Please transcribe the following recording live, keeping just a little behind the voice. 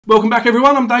Welcome back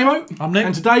everyone, I'm Damo. I'm Nick.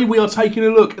 And today we are taking a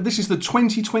look. This is the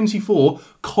 2024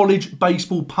 College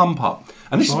Baseball Pump Up.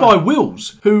 And this is by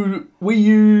Wills, who we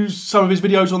use some of his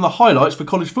videos on the highlights for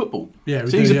college football. Yeah,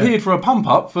 so he's appeared for a pump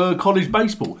up for college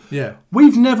baseball. Yeah.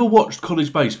 We've never watched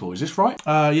college baseball, is this right?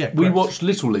 Yeah, correct. We watched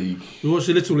Little League. We watched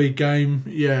the Little League game.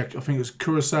 Yeah, I think it's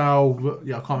Curacao.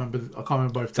 Yeah, I can't remember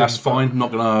both. That's fine. I'm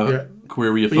not going to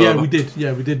query you further. Yeah, we did.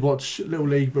 Yeah, we did watch Little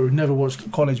League, but we've never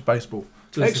watched college baseball.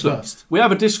 So excellent. We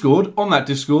have a Discord. On that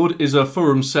Discord is a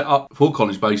forum set up for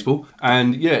college baseball,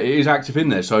 and yeah, it is active in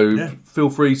there. So feel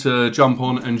free to jump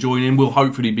on and join in. We'll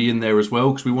hopefully be in there as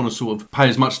well because we want to sort of pay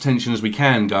as much attention as we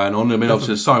can going on. I mean,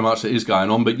 obviously there's so much that is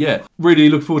going on, but yeah, really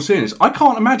look forward to seeing this. I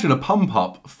can't imagine a pump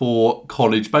up for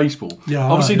college baseball. Yeah,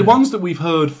 obviously the ones that we've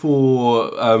heard for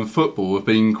football have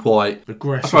been quite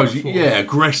aggressive. I suppose,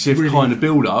 aggressive really, kind of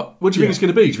build up. What do you think it's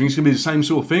going to be? Do you think it's going to be the same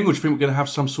sort of thing, or do you think we're going to have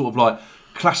some sort of like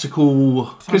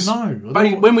classical? Because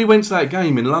when we went to that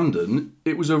game in London,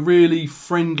 it was a really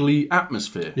friendly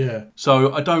atmosphere. Yeah.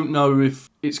 So I don't know if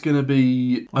it's going to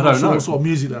be. I don't know what sort of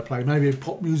music they play. Maybe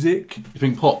pop music. You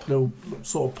think pop? Little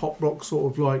sort of pop rock,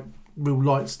 sort of like real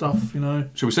light stuff. You know.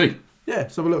 Shall we see? Yeah,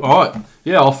 let's have a look. All right.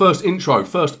 Yeah, our first intro.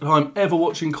 First time ever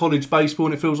watching college baseball,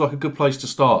 and it feels like a good place to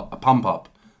start. A pump up.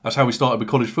 That's how we started with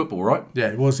college football, right? Yeah,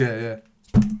 it was. Yeah.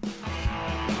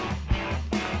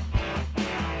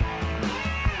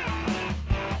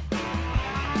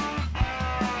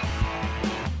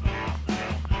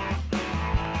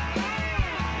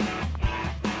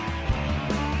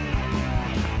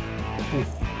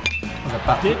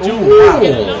 Did you get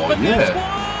enough in this one?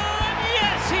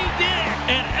 Yes, he did.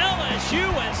 And LSU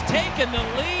has taken the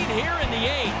lead here in the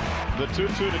 8th. The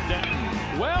 2-2 to Denton.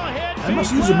 Well hit. They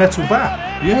must use a metal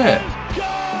bat. Yeah.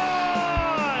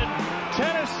 Gone.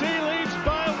 Tennessee leads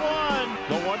by 1.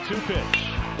 The 1-2 pitch.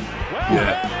 Well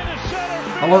hit into center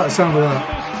field. I like the sound of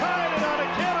that.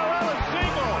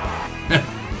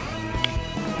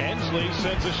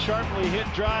 Sends a sharply hit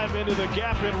drive into the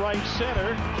gap in right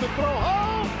center. The throw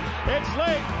home. It's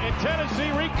late, and Tennessee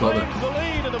reclaims the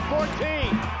lead in the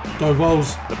 14th. Go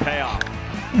Vols. The payoff.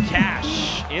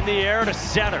 Cash in the air to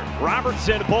center.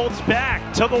 Robertson bolts back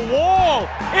to the wall.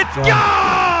 It's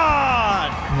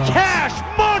gone! Nice. Cash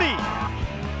money!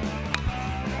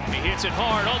 He hits it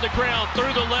hard on the ground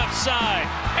through the left side.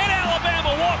 And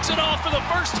Alabama walks it off for the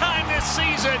first time this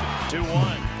season.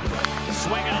 2-1.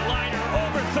 Swing a liner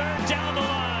over third down the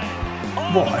line.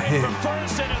 All what a hit. From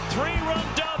first and a 3-run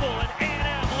double, and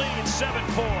A&M leads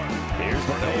 7-4. Here's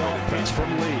the payoff pitch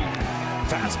from Lee.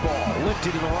 Fastball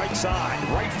lifted to the right side.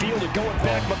 Right field and going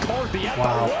back. McCarthy at the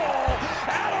wall.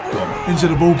 Into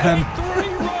the bullpen.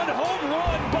 3-run home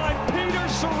run by Peter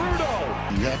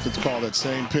Ceruto. You have to call that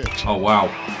same pitch. Oh, wow.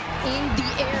 In the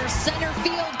air, center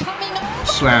field coming up.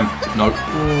 Slam. No.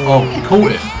 Oh, he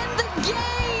caught it.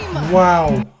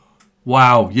 Wow.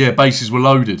 Wow, yeah, bases were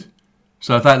loaded.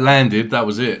 So if that landed, that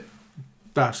was it.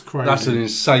 That's crazy. That's an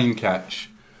insane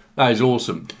catch. That is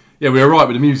awesome. Yeah, we were right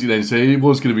with the music then, so it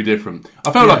was going to be different.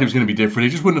 I felt like it was going to be different. It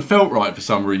just wouldn't have felt right for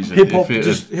some reason. Hip-hop,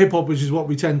 which is what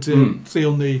we tend to see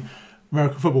on the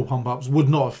American football pump-ups, would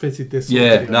not have fitted this.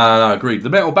 Yeah, no, agreed. The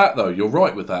metal bat, though, you're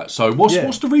right with that. So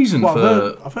what's the reason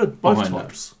for... I've heard both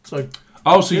types. So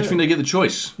you think they get the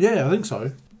choice? Yeah, I think so.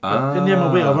 In the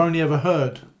MLB, I've only ever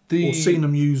heard or seen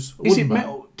them use Is it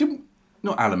metal?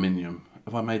 Not aluminium.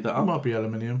 Have I made that up? It might be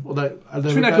aluminium. Or do you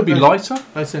think that could be lighter?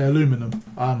 They say aluminum.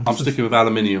 I'm sticking with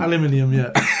aluminium. Aluminium,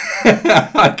 yeah.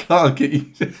 I can't get you.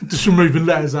 Just removing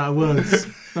letters out of words.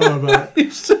 Don't worry about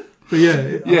it. But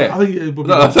yeah. I think it would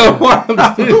be I don't know why I'm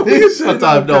doing this.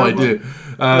 I have no idea.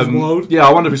 Yeah,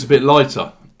 I wonder if it's a bit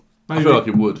lighter. Maybe. I feel like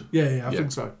it would. Yeah, I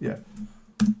think so. Yeah.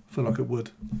 I feel like it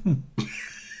would.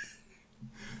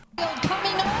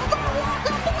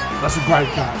 That's a great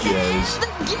catch. Yeah, it is.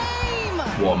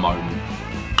 What a moment.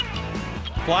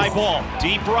 Fly ball,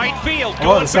 deep right field.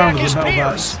 Going back is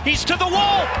Pierce. He's to the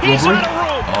wall. He's out of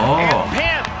room. And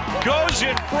Penn goes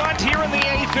in front here in the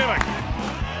 8th inning.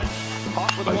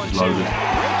 Off with the 1-2.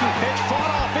 Breaking pitch fought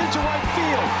off into right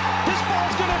field. This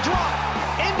ball's going to drop.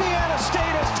 Indiana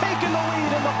State has taken the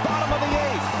lead in the bottom of the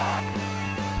 8th.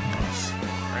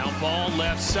 Ground ball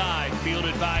left side,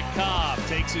 fielded by Cobb.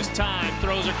 Takes his time,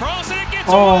 throws across, and it gets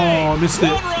away. Missed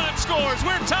it. 1 run scores.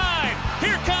 We're tied.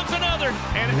 Here comes another.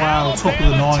 And wow, top of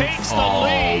the ninth. Takes the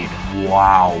lead.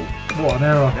 Wow. What an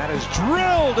error. That is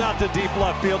drilled out to deep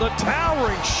left field. A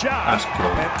towering shot. That's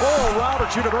cool. And Oral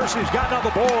Roberts University's gotten on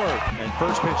the board. And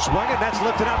first pitch swinging. That's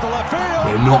lifted out to left field.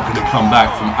 They're not going to come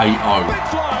back from 8-0. Big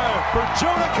fly for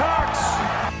Jonah Cox.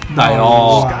 They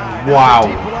are. Wow.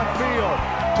 Deep left field.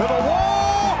 To the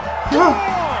wall.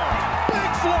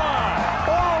 Big fly.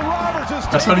 Oral Roberts has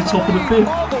That's only top of the 5th.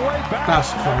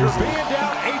 That's crazy.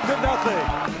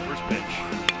 First pitch.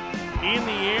 In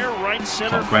the air, right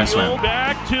center Grand field. slam.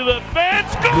 Back to the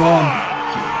fence. Gone!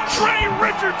 Trey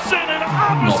Richardson and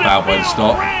opposite Not a bad way to field.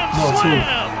 start. Grand Not at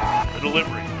slam. The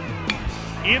delivery.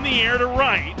 In the air to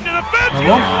right. To the fence. Oh.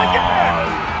 Gone again.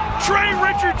 Trey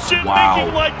Richardson Wow.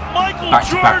 making like Michael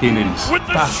Back-to-back Jordan innings. with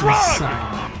the That's shrug. insane.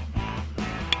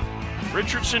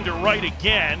 Richardson to right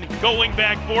again, going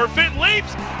back forfeit,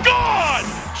 leaps, gone!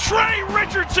 Trey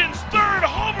Richardson's third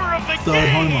homer of the Third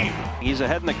game. homer. He's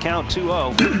ahead in the count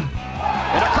 2-0. And a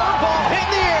curveball hit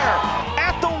in the air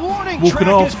at the warning Walking track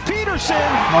off. is Peterson.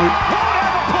 Nope. Won't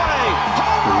have a play.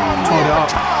 Home run, we Tied it are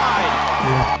up. tied.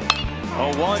 Yeah.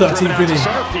 0-1 13th driven out to inning.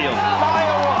 center field.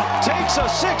 Iowa takes a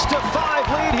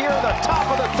 6-5 lead here in the top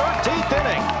of the 13th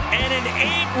inning. And an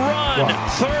 8-run Wow.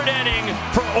 third inning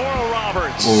for Oral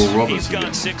Roberts. Oral Roberts He's gone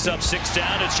again. 6 up, 6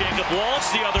 down to Jacob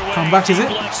Waltz the other way. Come back, is Deep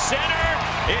it? Left center.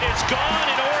 It is gone.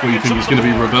 And What do you think Oregon's it's going to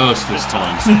be on the board. reversed this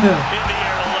time? In the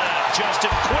air to left. Justin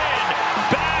Quinn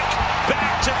back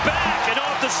to back, and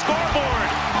off the scoreboard.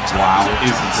 Wow, it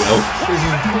is as well.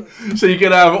 So you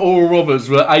can have Oral Roberts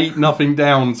were 8-0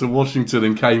 down to Washington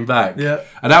and came back. Yeah.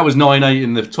 And that was 9-8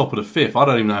 in the top of the 5th. I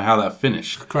don't even know how that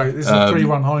finished. Great. This is a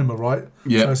 3-run homer, right?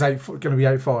 Yeah. So it's going to be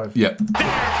 8-5. Yeah. Drive from the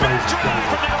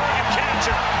Oregon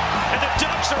catcher, and the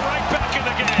Ducks are right back in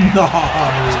the game. No. Off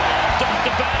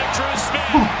the bat of Drew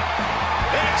Smith.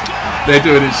 And it's gone. They're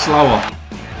doing it slower.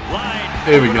 Line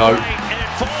Here we go. right, and it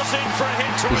falls in for a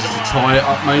hit toward This is the to line. tie it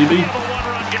up, maybe. We have a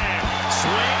one-run game.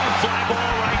 Swing, fly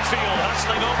ball, right field.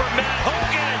 Hustling over Matt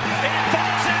Hogan. It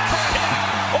falls in for a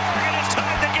hit. Oregon has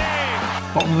tied the game.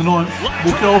 Bottom of the 9th. Line Walk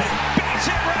it drive, off. base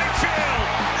hit right field.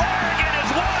 Oregon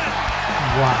has won.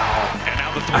 Wow. And now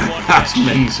the 3-1 That's pitch.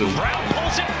 mental. Brown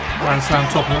pulls it. Grand slam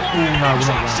top of it. Oh, no, we're not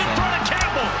Drops in grand front of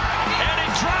Campbell. And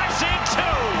it drives in 2.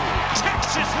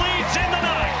 Texas leads in the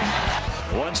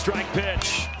 9th. One strike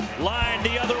pitch. Line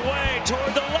the other way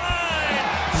toward the line.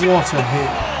 What a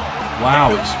hit.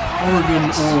 Wow, it's Oregon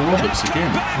Oral Roberts again.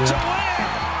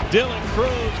 Dylan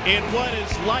Cruz in what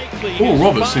is likely Oral his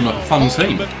Roberts seem like a fun final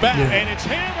team. home at bat, Yeah. and it's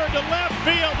hammered to left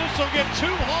field. This will get 2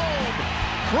 home.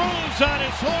 Cruz on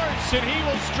his horse, and he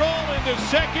will stroll into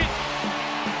second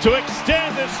to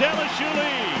extend this LSU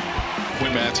lead.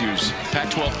 Quinn Matthews,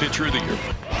 Pac-12 pitcher of the year.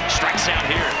 Strikes out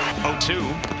here. 0-2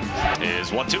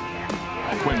 is 1-2.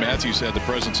 Quinn Matthews had the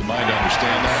presence of mind to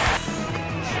understand that.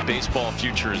 Baseball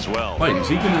future as well. Wait, is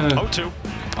he going to... 0-2.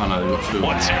 I know, they've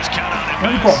got 2. 1-0's count on it.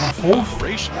 Only bottom of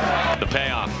 4th. The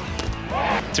payoff.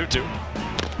 2-2.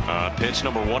 Pitch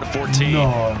number 1-14.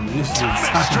 No, this is Thomas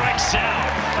insane. strikes out.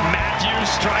 Matthews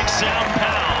strikes out.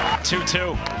 Powell.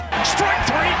 2-2. Strike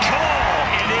 3 call.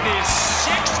 And it is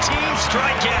 16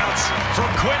 strikeouts from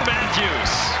Quinn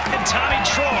Matthews. And Tommy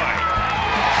Troy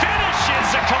finishes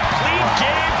a complete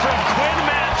game from Quinn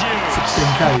Matthews. 16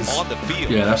 Ks. On the field.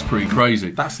 Yeah, that's pretty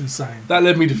crazy. That's insane. That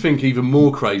led me to think even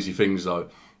more crazy things, though.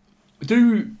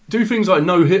 Do things like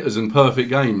no-hitters and perfect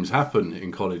games happen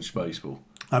in college baseball?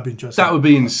 That'd be interesting. That would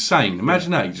be insane.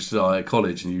 Imagine that, you just at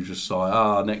college and you just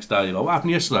like, next day, like, what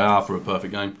happened yesterday? For a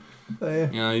perfect game. Yeah.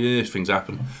 You know, yeah, things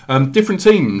happen. Different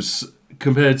teams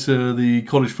compared to the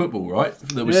college football, right?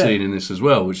 That we're Yeah. seeing in this as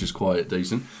well, which is quite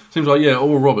decent. Seems like,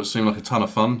 Oral Roberts seem like a ton of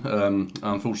fun.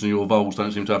 Unfortunately, your Vols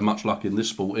don't seem to have much luck in this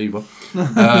sport either.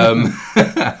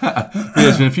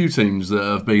 There's been a few teams that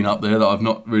have been up there that I've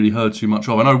not really heard too much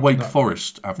of. I know Wake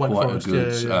Forest have Wake quite Forest, a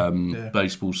good yeah.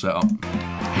 baseball setup.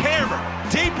 Hammer,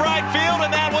 deep right field,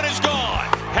 and that one is gone.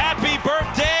 Happy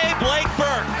birthday, Blake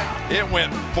Burke. It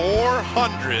went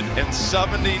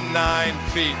 479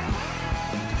 feet.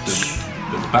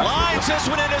 Lines this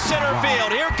one into center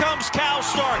field. Here comes Cal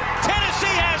Stark.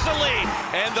 Tennessee has the lead,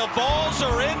 and the Vols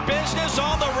are in business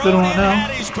on the road Good one in now.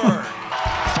 Hattiesburg.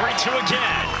 3-2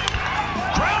 again.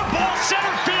 Ground ball,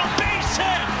 center field, base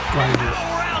hit. Great hit.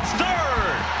 Now rounds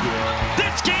third.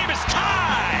 This game is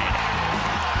tied.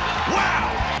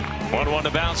 Wow. 1-1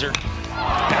 to Bowser.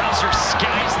 Bowser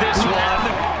skies this one,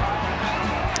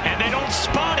 and they don't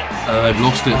spot it. They've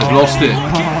lost it. They've lost it.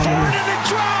 Looking for it, and it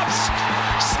drops.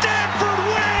 Stanford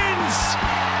wins.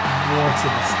 What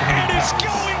a mistake. And it's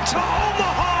going to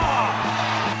Omaha.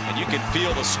 And you can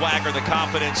feel the swagger, the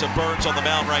confidence of Burns on the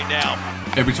mound right now.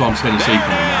 Every time Tennessee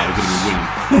come in now, they're going to be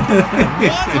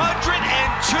winning.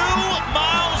 102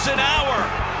 miles an hour.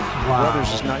 Wow.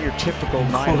 Brothers is not your typical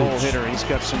College. 9-hole hitter. He's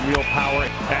got some real power.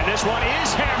 And this one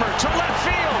is hammered to left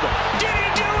field. Did he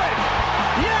do it?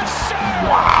 Yes, sir.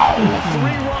 Wow.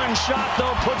 3-run shot,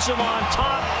 though, puts him on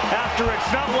top after it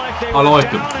felt like they were I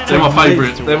like them. down and They're my out.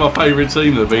 favourite. They're my favourite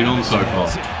team that have been on so far.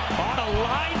 On a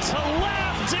line to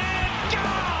left and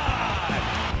gone.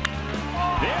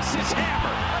 This is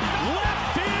hammered.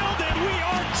 Left field, and we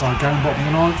are So game bottom of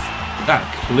the ninth. That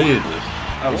cleared it.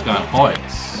 That was going high.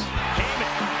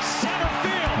 center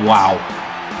field. Wow.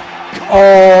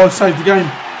 Oh, saved the game. And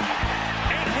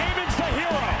Haven's the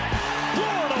hero.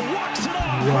 Florida walks it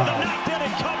off with a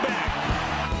knockdown comeback.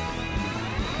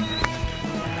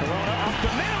 Corona up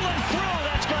the middle and through.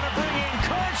 That's going to bring in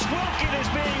Kurt. Wilkin is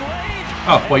being waved.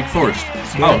 Oh, Wake Forest.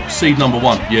 Oh, seed number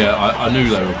 1. Yeah, I knew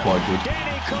they were quite good.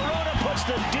 Corona puts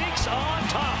the Deeks on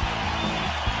top.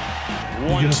 You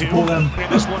gonna 1-2. support them?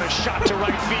 And this one is shot to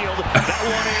right field. That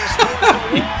one is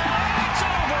it's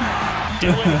over.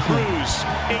 Dylan Cruz.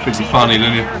 Pretty funny,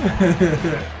 didn't you?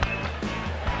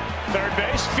 Third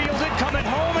base, fielded, coming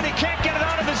home, and he can't get it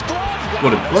out of his glove.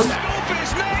 What a what? Scoop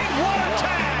is made. What a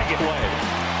tag!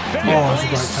 Oh,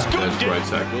 that's a great tag. That's a great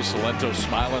tag. Will Salento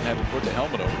smiling, had to put the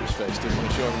helmet over his face. Didn't want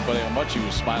to show everybody how much he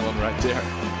was smiling right there.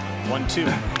 1-2.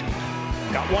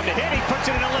 Got one to hit. He puts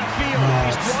it in the left field.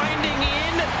 Nice. He's winding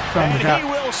in, Found the and gap. he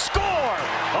will score.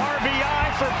 RBI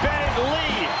for Bennett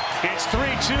Lee. It's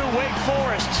 3-2 Wake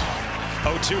Forest.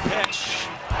 0-2 pitch.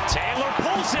 Taylor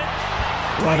pulls it.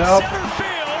 Right up. Center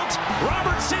field.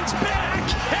 Robertson's back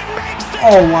and makes the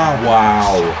Oh, wow.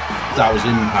 Wow. That was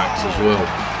impact as well.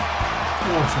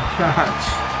 What a catch.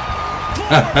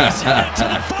 Florida's headed to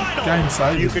the final. Game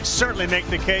saved. You could certainly make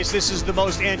the case this is the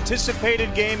most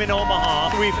anticipated game in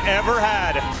Omaha we've ever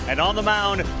had. And on the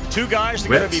mound, two guys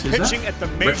that are going to be pitching at the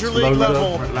major league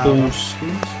level. Ball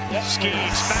skins.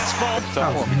 Skeens, fastball.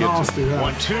 That was nasty, that.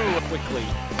 1-2 quickly.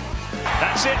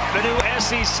 That's it, the new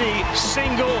SEC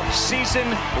single season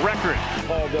record.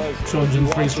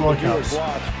 203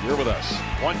 strikeouts. You're with us.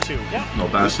 1-2.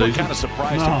 Not bad season. Kind of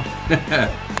surprised No.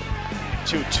 him.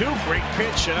 2-2, great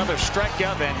pitch, another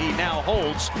strikeout, and he now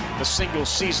holds the single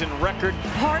season record.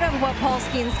 Part of what Paul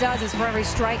Skeens does is for every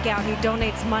strikeout, he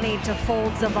donates money to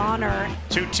Folds of Honor.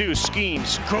 2-2,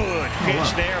 Skeens, good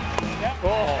pitch there.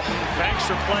 Oh, thanks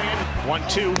for playing.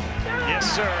 1-2.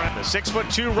 Yes, sir. The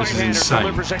 6'2" right-hander insane.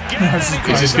 delivers again.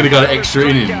 He's just going to go to extra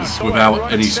innings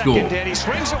without any score. And he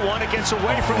swings at one, it gets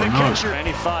away from the catcher.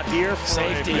 Any thought here for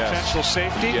Safety. a potential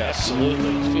safety?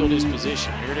 Absolutely. Field his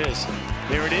position. Here it is.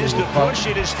 There it is, the push.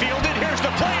 It is fielded. Here's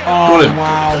the play. Got him.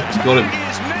 Wow. Got him.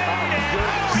 Is made, and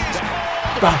out is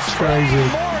called That's by crazy.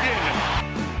 Morgan.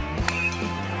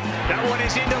 That one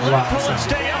is into Wow, left. Will it that's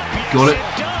stay up? Yes, Got it.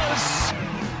 does.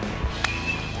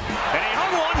 And he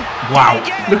hung one. Wow. Did he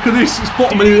get it? Look at this. It's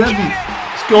bottom of Did he 11. get it?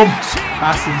 It's gone. Yes, he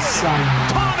That's did. insane,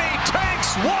 man. Tommy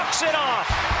Tanks walks it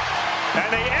off. And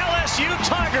the LSU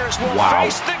Tigers will Wow.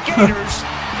 face the Gators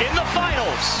in the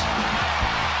finals.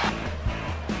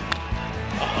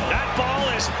 That ball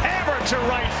is hammered to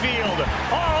right field.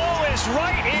 RO is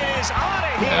right. It is out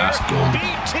of here. Yeah, that's gone.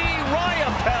 BT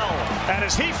Ryapel. And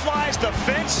as he flies the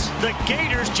fence, the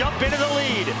Gators jump into the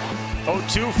lead.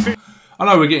 0-2. I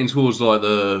know we're getting towards like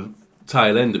the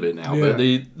tail end of it now, Yeah. but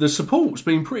the support's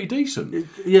been pretty decent.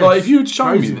 yeah, Like if you'd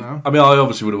shown crazy, me, man. I mean, I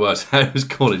obviously would have worked out it was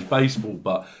college baseball,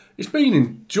 but it's been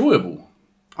enjoyable.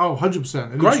 Oh,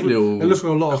 100%. It Great little- It looks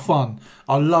like a lot of fun.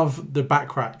 I love the back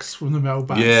cracks from the metal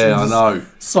bats. Yeah, I It's know.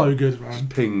 So good, man.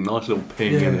 Ping, nice little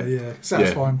ping. Yeah, innit? yeah.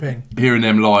 Satisfying ping. Hearing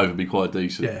them live would be quite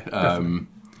decent. Yeah, definitely.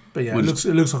 But yeah, We'll it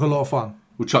looks like a lot of fun.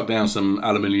 We'll chuck down some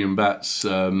aluminium bats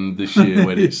this year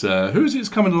when it's who is it? It's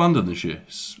coming to London this year.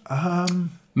 It's,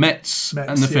 Mets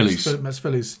and the yes, Phillies. Mets,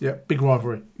 Phillies. Yeah, big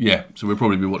rivalry. Yeah, so we'll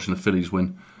probably be watching the Phillies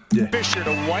win. Yeah. Fisher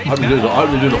to White. I hope they do the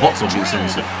hot dog in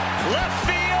Sunset. Left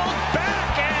field,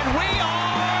 back, and we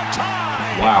are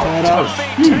tied. Wow, that was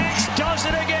Tommy huge. Tanks does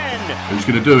it again. Who's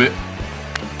going to do it?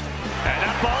 And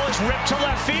that ball is ripped to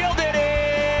left field. It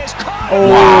is caught.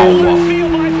 Oh, Left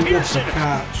field by what a Pearson.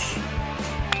 catch.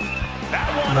 That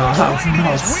one No, was that was right in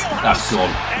his nuts. wheelhouse. That's gone.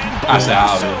 And That's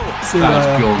out of Boso it. See you That's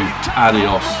later. gone.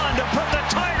 Adios. run to put the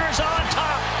Tigers on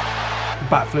top.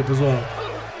 Bat flip as well.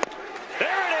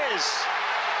 There it is.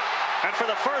 And for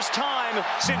the first time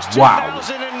since Wow.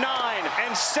 2009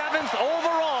 and 7th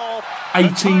overall,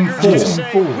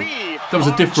 18-4. That was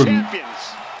a different- champions.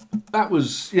 That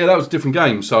was a different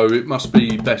game. So it must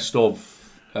be best of.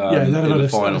 Yeah, in they've the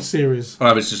had final. a series. I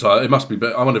don't know if it's just like it must be.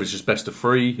 But I wonder if it's just best of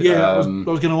 3. Yeah, I was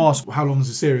going to ask how long is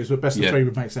the series, but best of Yeah. 3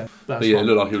 would make sense. That's But yeah, it fine.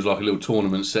 looked like it was like a little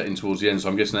tournament setting towards the end. So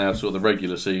I'm guessing they have sort of the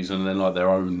regular season and then like their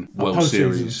own World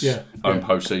post-season, Series, yeah. own Yeah.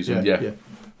 postseason. Yeah, Yeah. yeah.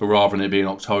 But rather than it being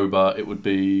October, it would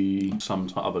be some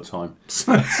other time.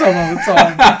 Some other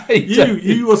time.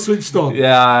 you were switched on.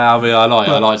 Yeah, I mean, I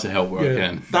like to help where I Yeah,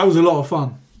 can. that was a lot of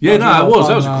fun. Yeah, That no, it was a lot of was.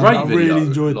 That was fun, a man. great I video. really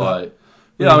enjoyed that. Like,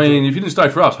 yeah, I mean, if you didn't stay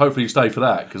for us, hopefully you stay for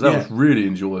that because that Yeah. was really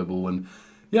enjoyable. And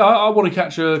yeah, I want to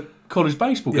catch a college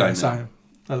baseball Yeah, game now. same.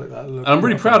 And I'm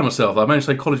really proud of myself. I managed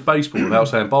to say college baseball without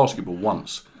saying basketball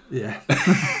once. Yeah.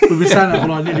 We've been saying that for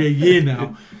like nearly a year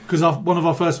now. Because one of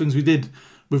our first things we did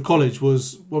with college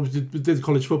was, well, we did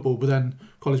college football, but then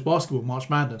college basketball, March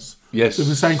Madness. Yes. So we've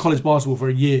been saying college basketball for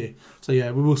a year. So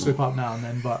yeah, we will slip up now and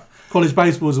then, but college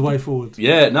baseball is the way forward.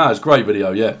 Yeah, no, it's a great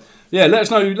video, yeah. Yeah, let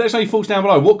us know your thoughts down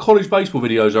below. What college baseball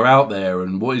videos are out there,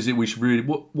 and what is it we should really...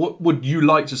 What would you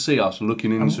like to see us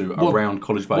looking into around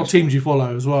college baseball? What teams you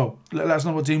follow as well. Let us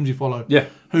know what teams you follow. Yeah.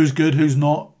 Who's good, who's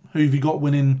not. Who have you got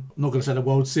winning, I'm not going to say the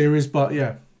World Series, but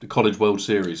yeah. The College World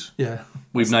Series. Yeah.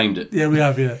 We've named it. Yeah, we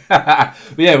have, yeah. But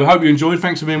yeah, we hope you enjoyed.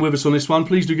 Thanks for being with us on this one.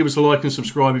 Please do give us a like and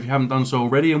subscribe if you haven't done so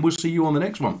already, and we'll see you on the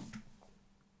next one.